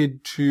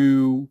wanted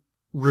to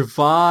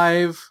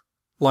revive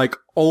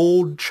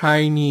old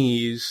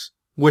Chinese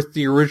with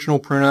the original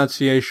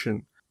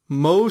pronunciation,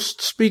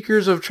 most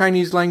speakers of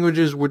Chinese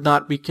languages would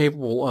not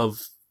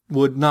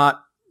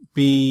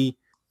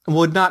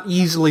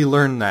easily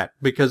learn that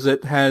because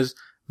it has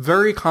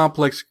very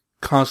complex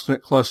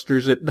consonant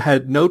clusters. It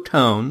had no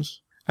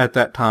tones at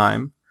that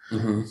time.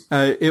 Mm-hmm.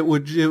 It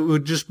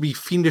would just be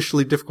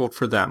fiendishly difficult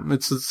for them.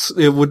 It's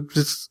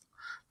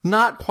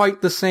not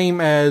quite the same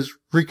as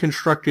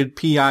reconstructed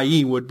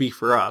PIE would be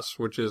for us,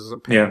 which is a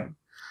pain.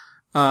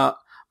 Yeah.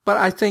 But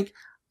I think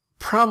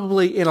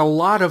probably in a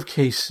lot of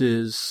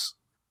cases,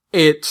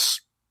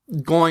 it's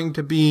going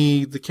to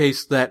be the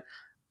case that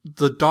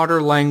the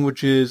daughter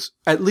languages,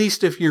 at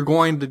least if you're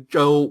going to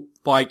go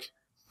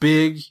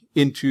big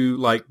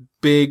into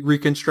big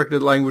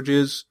reconstructed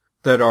languages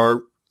that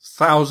are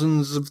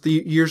thousands of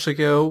years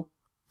ago,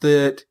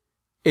 that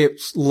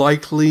it's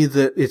likely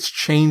that it's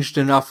changed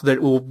enough that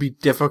it will be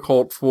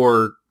difficult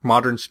for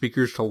modern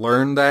speakers to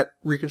learn that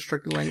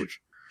reconstructed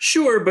language.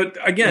 Sure, but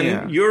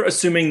again, You're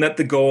assuming that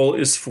the goal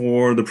is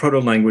for the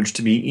proto-language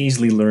to be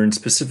easily learned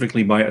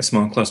specifically by a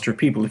small cluster of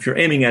people. If you're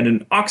aiming at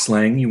an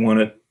Auxlang, you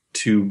want it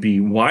to be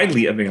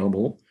widely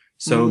available,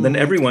 so then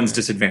everyone's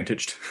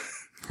disadvantaged.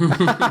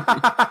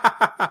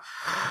 I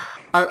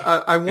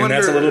wonder, and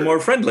that's a little more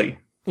friendly.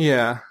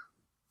 Yeah.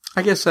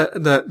 I guess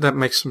that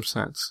makes some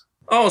sense.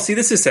 Oh, see,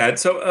 this is sad.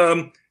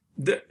 So,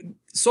 the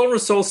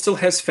Sol-Re-Sol still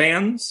has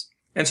fans,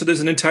 and so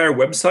there's an entire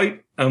website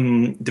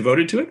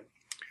devoted to it.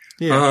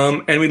 Yeah.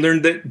 And we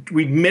learned that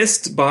we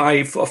missed by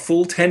a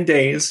full 10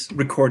 days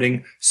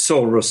recording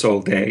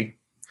Sol-Re-Sol Day,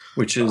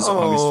 which is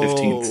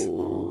August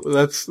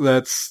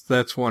 15th.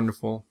 That's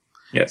wonderful.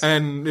 Yes.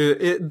 And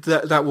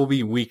that will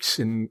be weeks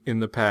in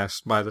the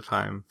past by the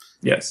time.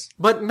 Yes.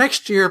 But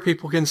next year,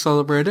 people can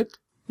celebrate it.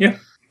 Yeah.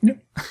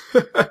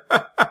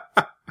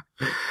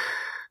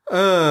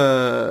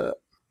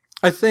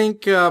 I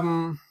think,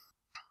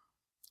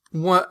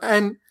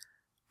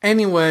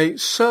 anyway,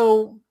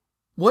 so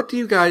what do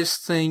you guys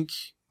think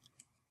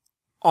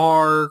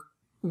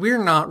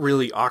we're not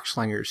really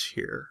Oxlangers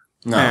here.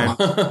 No.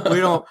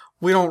 And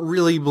we don't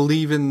really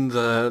believe in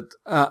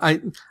I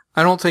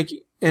don't think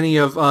any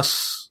of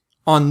us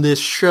on this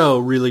show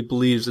really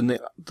believes in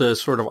the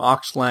sort of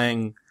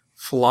Oxlang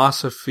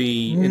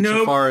philosophy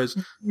insofar as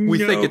we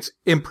think it's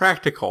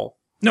impractical.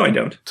 No, I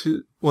don't.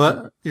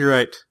 What? You're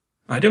right.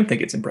 I don't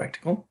think it's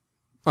impractical.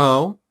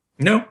 Oh?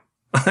 No.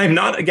 I'm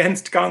not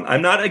against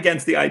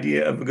the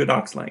idea of a good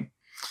Oxlang.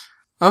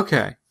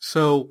 Okay.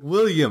 So,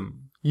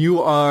 William,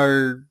 you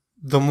are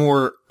the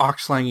more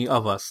Oxlangy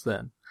of us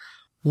then.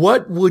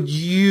 What would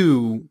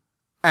you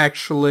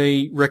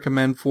actually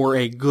recommend for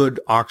a good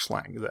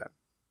Oxlang then?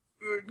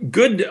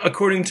 Good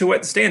according to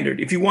what standard?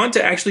 If you want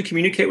to actually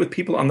communicate with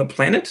people on the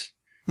planet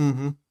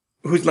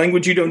whose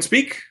language you don't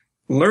speak,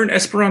 learn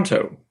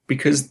Esperanto,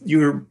 because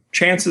your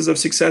chances of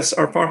success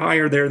are far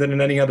higher there than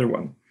in any other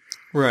one.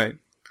 Right.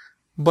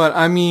 But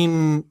I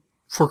mean,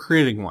 for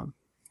creating one.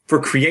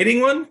 For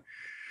creating one?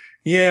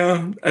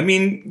 Yeah. I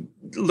mean,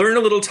 learn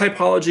a little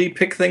typology,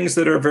 pick things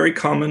that are very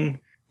common,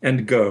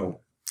 and go.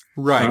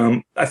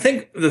 Right. I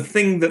think the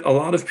thing that a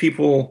lot of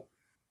people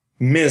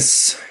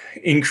miss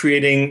in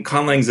creating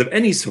conlangs of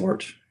any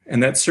sort,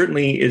 and that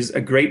certainly is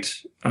a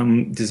great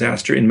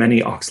disaster in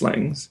many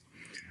Oxlangs,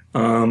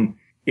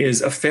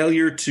 is a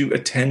failure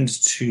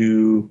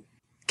to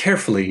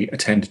carefully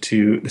attend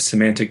to the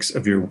semantics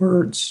of your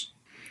words,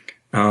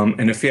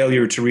 and a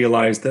failure to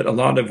realize that a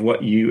lot of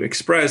what you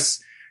express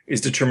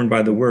is determined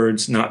by the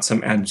words, not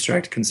some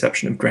abstract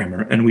conception of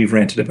grammar. And we've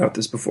ranted about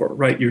this before,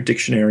 right? Your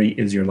dictionary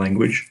is your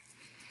language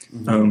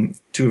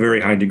to a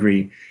very high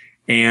degree.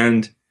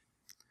 And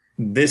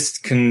this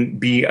can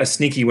be a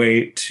sneaky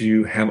way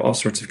to have all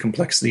sorts of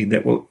complexity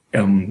that will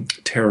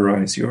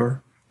terrorize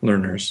your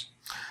learners.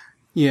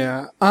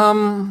 Yeah.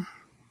 I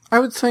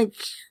would think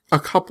a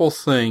couple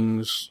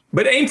things.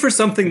 But aim for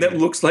something that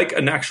looks like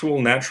an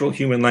actual natural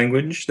human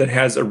language, that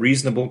has a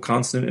reasonable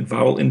consonant and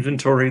vowel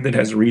inventory, that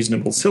has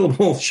reasonable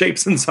syllable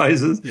shapes and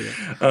sizes,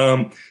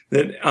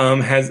 that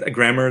has a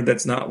grammar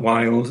that's not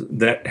wild,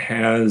 that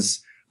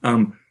has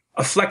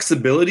a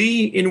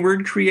flexibility in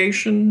word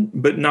creation,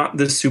 but not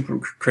this super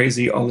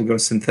crazy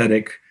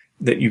oligosynthetic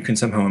that you can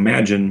somehow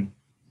imagine.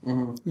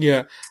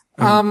 Yeah.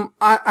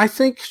 I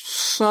think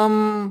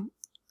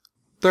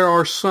there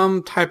are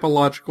some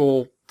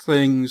typological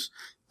things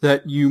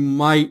that you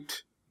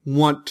might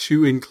want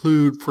to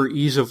include for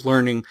ease of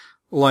learning,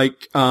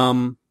 like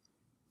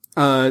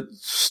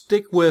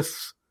stick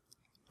with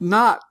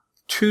not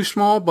too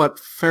small but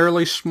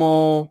fairly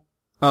small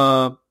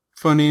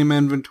phoneme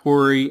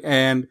inventory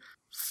and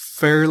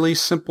fairly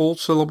simple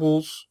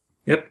syllables.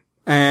 Yep.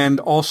 And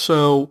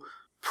also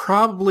you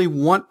probably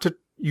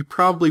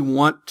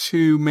want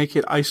to make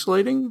it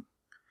isolating,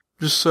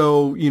 just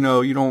so you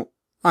don't.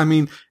 I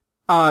mean,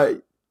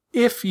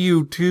 if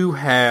you do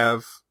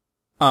have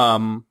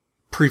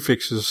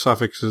prefixes,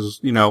 suffixes,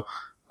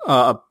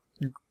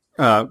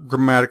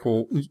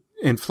 grammatical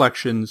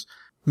inflections,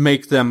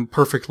 make them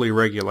perfectly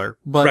regular.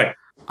 But right.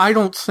 I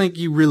don't think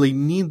you really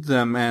need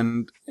them,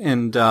 and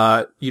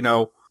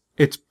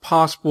it's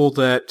possible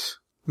that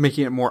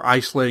making it more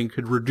isolating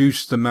could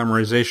reduce the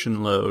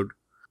memorization load.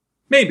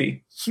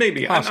 Maybe.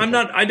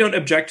 I don't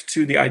object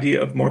to the idea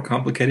of more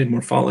complicated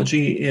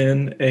morphology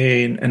in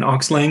an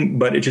Oxlang,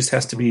 but it just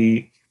has to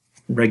be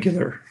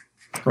regular,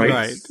 right?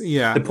 Right,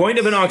 yeah. The point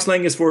of an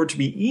Oxlang is for it to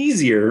be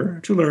easier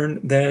to learn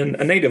than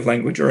a native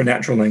language or a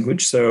natural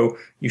language, so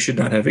you should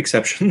not have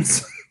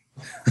exceptions.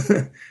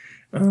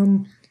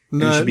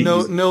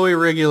 No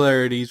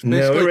irregularities.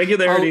 No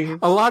irregularities.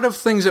 A lot of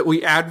things that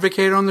we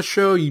advocate on the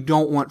show, you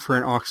don't want for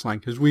an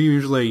Oxlang, because we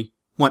usually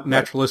want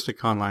naturalistic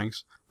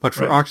conlangs, but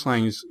for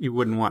Oxlangs, you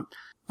wouldn't want.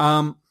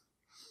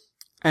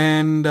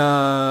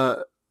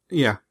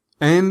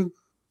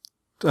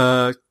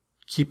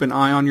 Keep an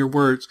eye on your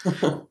words.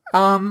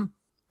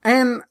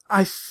 And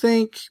I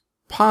think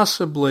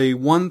possibly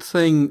one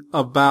thing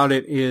about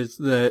it is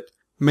that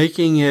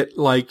making it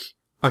like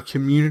a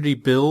community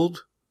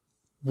build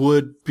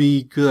would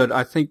be good.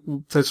 I think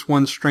that's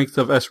one strength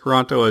of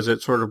Esperanto, is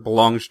it sort of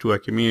belongs to a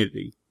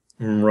community.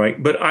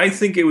 Right. But I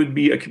think it would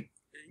be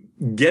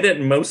get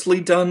it mostly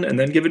done and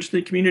then give it to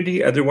the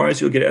community. Otherwise,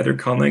 you'll get other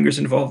conlangers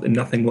involved and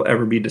nothing will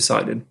ever be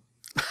decided.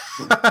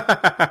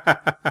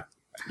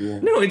 Yeah.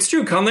 No, it's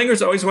true.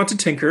 Conlangers always want to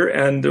tinker,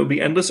 and there'll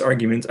be endless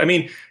arguments. I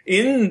mean,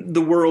 in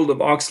the world of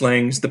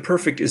Oxlangs, the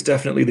perfect is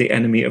definitely the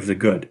enemy of the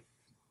good.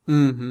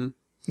 Mm-hmm.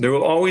 There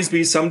will always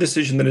be some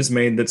decision that is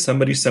made that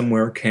somebody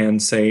somewhere can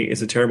say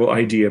is a terrible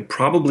idea,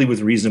 probably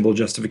with reasonable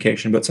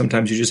justification, but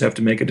sometimes you just have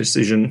to make a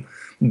decision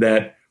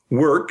that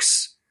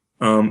works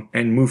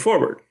and move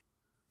forward.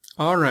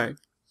 All right.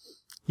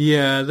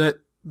 Yeah,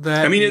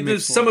 that. I mean,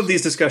 makes some more of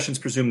these discussions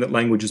presume that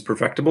language is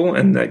perfectible,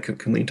 and that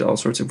can lead to all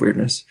sorts of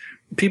weirdness.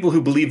 People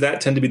who believe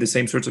that tend to be the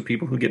same sorts of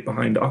people who get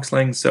behind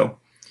Auxlang, so...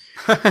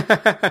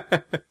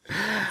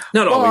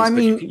 Not always, I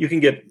mean, but you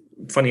can get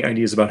funny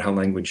ideas about how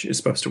language is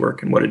supposed to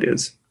work and what it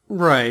is.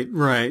 Right.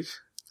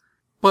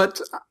 But,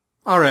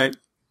 all right.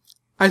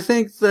 I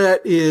think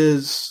that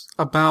is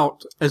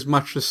about as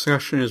much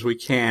discussion as we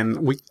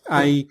can. We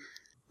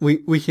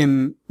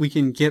can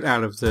get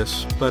out of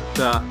this, but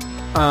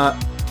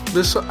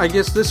I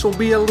guess this will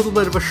be a little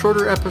bit of a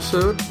shorter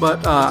episode,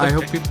 but I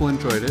hope people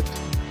enjoyed it.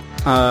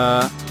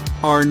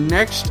 Our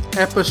next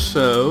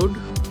episode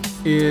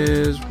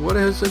is, what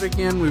is it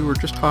again? We were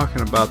just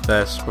talking about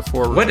this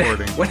before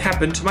recording. What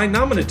happened to my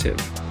nominative?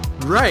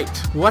 Right.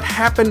 What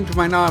happened to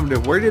my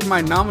nominative? Where did my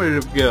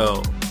nominative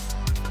go?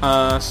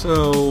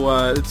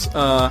 So it's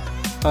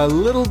a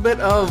little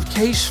bit of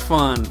case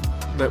fun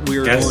that we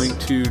are going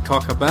to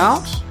talk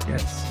about.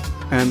 Yes.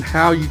 And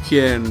how you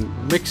can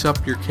mix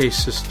up your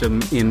case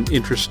system in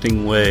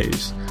interesting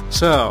ways.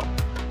 So,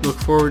 look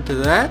forward to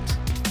that.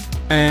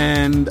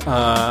 And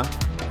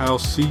I'll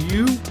see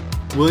you,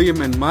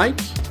 William and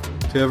Mike.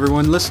 To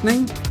everyone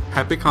listening,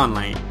 happy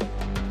conlanging.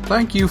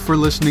 Thank you for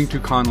listening to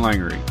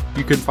Conlangery.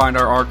 You can find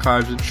our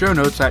archives and show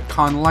notes at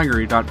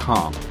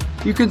conlangery.com.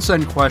 You can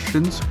send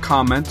questions,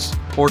 comments,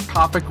 or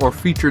topic or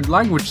featured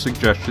language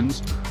suggestions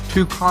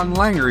to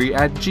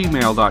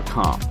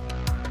conlangery@gmail.com.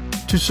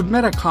 To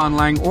submit a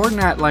Conlang or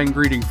Natlang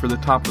greeting for the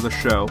top of the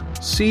show,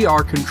 see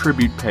our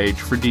Contribute page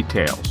for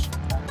details.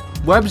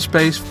 Web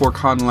space for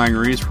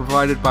Conlangery is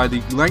provided by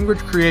the Language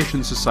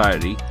Creation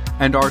Society,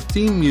 and our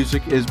theme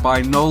music is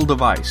by Null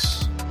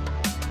Device.